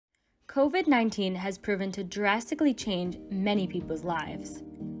COVID-19 has proven to drastically change many people's lives.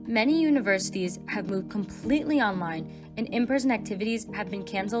 Many universities have moved completely online, and in-person activities have been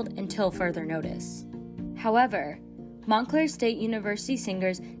canceled until further notice. However, Montclair State University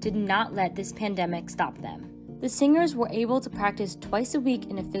singers did not let this pandemic stop them. The singers were able to practice twice a week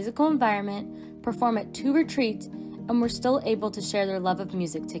in a physical environment, perform at 2 retreats, and were still able to share their love of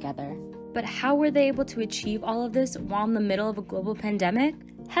music together. But how were they able to achieve all of this while in the middle of a global pandemic?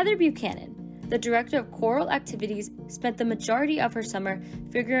 Heather Buchanan, the director of choral activities, spent the majority of her summer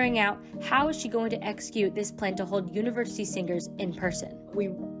figuring out how is she going to execute this plan to hold university singers in person.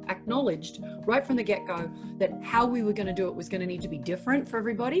 We acknowledged right from the get-go that how we were going to do it was going to need to be different for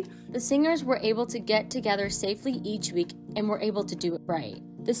everybody. The singers were able to get together safely each week and were able to do it right.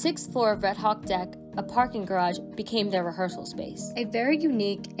 The 6th floor of Red Hawk Deck, a parking garage, became their rehearsal space. A very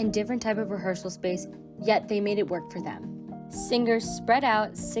unique and different type of rehearsal space, yet they made it work for them. Singers spread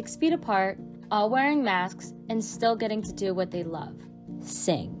out 6 feet apart, all wearing masks, and still getting to do what they love: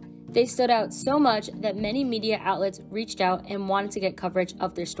 sing. They stood out so much that many media outlets reached out and wanted to get coverage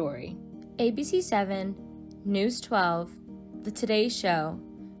of their story. ABC 7, News 12, The Today Show,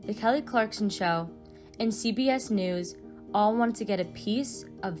 The Kelly Clarkson Show, and CBS News all wanted to get a piece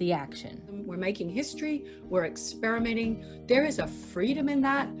of the action. We're making history, we're experimenting. There is a freedom in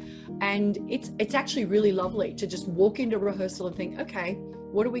that, and it's actually really lovely to just walk into rehearsal and think, okay,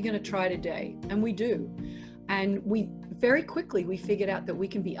 what are we going to try today? And we do. And we very quickly figured out that we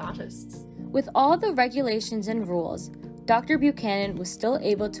can be artists. With all the regulations and rules, Dr. Buchanan was still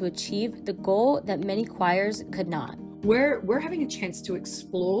able to achieve the goal that many choirs could not. We're having a chance to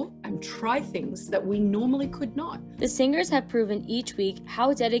explore and try things that we normally could not. The singers have proven each week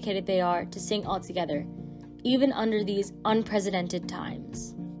how dedicated they are to sing all together, even under these unprecedented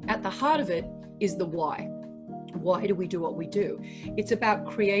times. At the heart of it is the why. Why do we do what we do? It's about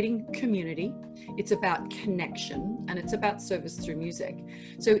creating community, it's about connection, and it's about service through music.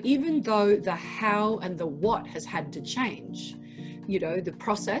 So even though the how and the what has had to change, the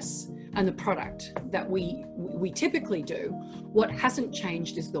process and the product that we typically do, what hasn't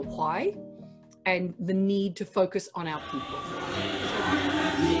changed is the why and the need to focus on our people.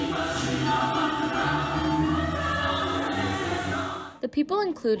 The people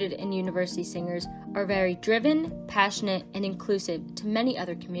included in University Singers are very driven, passionate, and inclusive to many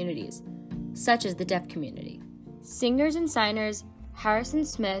other communities, such as the deaf community. Singers and signers Harrison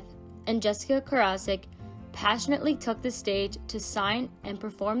Smith and Jessica Karasik passionately took the stage to sign and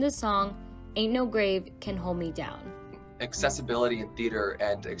perform the song Ain't No Grave Can Hold Me Down. Accessibility in theater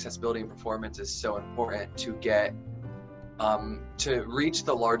and accessibility in performance is so important to get to reach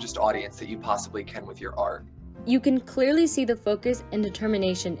the largest audience that you possibly can with your art. You can clearly see the focus and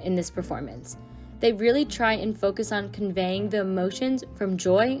determination in this performance. They really try and focus on conveying the emotions from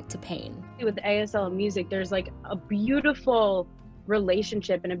joy to pain. With ASL and music, there's like a beautiful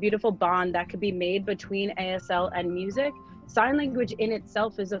relationship and a beautiful bond that could be made between ASL and music. Sign language in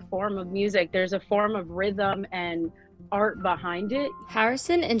itself is a form of music. There's a form of rhythm and art behind it.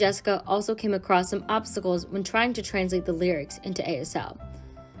 Harrison and Jessica also came across some obstacles when trying to translate the lyrics into ASL.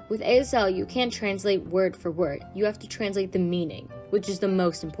 With ASL, you can't translate word for word. You have to translate the meaning, which is the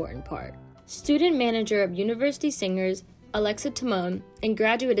most important part. Student manager of University Singers, Alexa Timon, and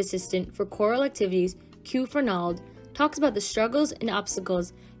graduate assistant for choral activities, Q Fernald, talks about the struggles and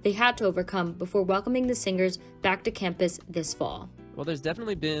obstacles they had to overcome before welcoming the singers back to campus this fall. Well, there's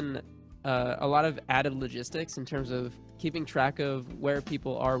definitely been a lot of added logistics in terms of keeping track of where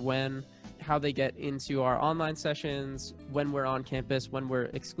people are when, how they get into our online sessions, when we're on campus, when we're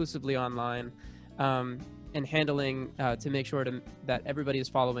exclusively online, and handling to make sure that everybody is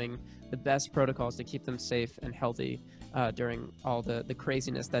following the best protocols to keep them safe and healthy during all the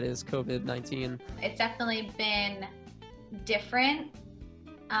craziness that is COVID-19. It's definitely been different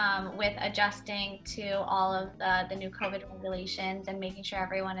with adjusting to all of the new COVID regulations and making sure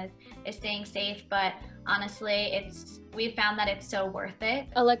everyone is staying safe. But honestly, we've found that it's so worth it.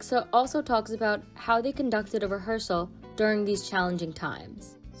 Alexa also talks about how they conducted a rehearsal during these challenging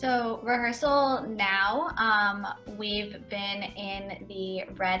times. So rehearsal now, we've been in the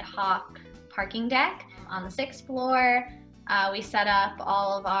Red Hawk parking deck on the 6th floor. We set up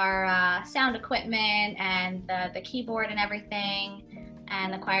all of our sound equipment and the keyboard and everything.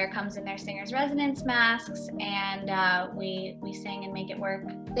 And the choir comes in their singer's residence masks, and we sing and make it work.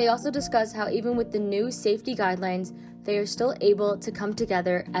 They also discuss how even with the new safety guidelines, they are still able to come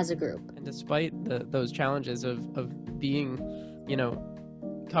together as a group. And despite those challenges of being,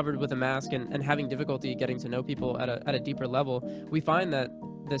 covered with a mask and having difficulty getting to know people at a deeper level, we find that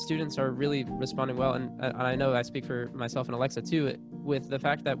the students are really responding well. And I know I speak for myself and Alexa too. with the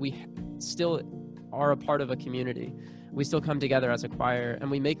fact that we still are a part of a community. We still come together as a choir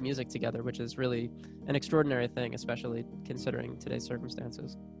and we make music together, which is really an extraordinary thing, especially considering today's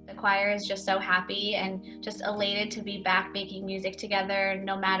circumstances. The choir is just so happy and just elated to be back making music together,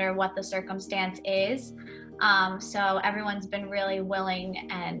 no matter what the circumstance is. So everyone's been really willing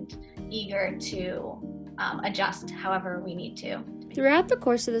and eager to adjust however we need to. Throughout the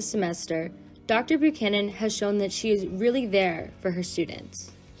course of the semester, Dr. Buchanan has shown that she is really there for her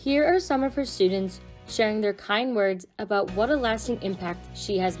students. Here are some of her students sharing their kind words about what a lasting impact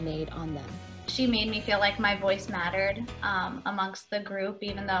she has made on them. She made me feel like my voice mattered amongst the group,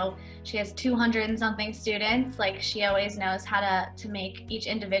 even though she has 200 and something students. Like, she always knows how to make each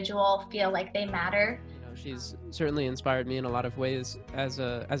individual feel like they matter. She's certainly inspired me in a lot of ways as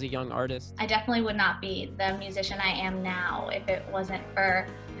a young artist. I definitely would not be the musician I am now if it wasn't for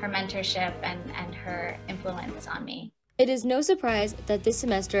her mentorship and her influence on me. It is no surprise that this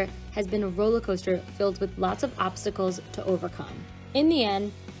semester has been a roller coaster filled with lots of obstacles to overcome. In the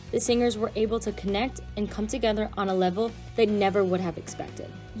end, the singers were able to connect and come together on a level they never would have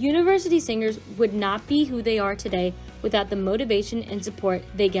expected. University singers would not be who they are today without the motivation and support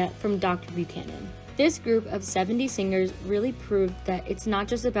they get from Dr. Buchanan. This group of 70 singers really proved that it's not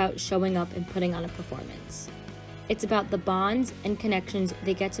just about showing up and putting on a performance. It's about the bonds and connections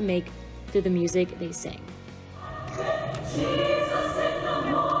they get to make through the music they sing. Jesus.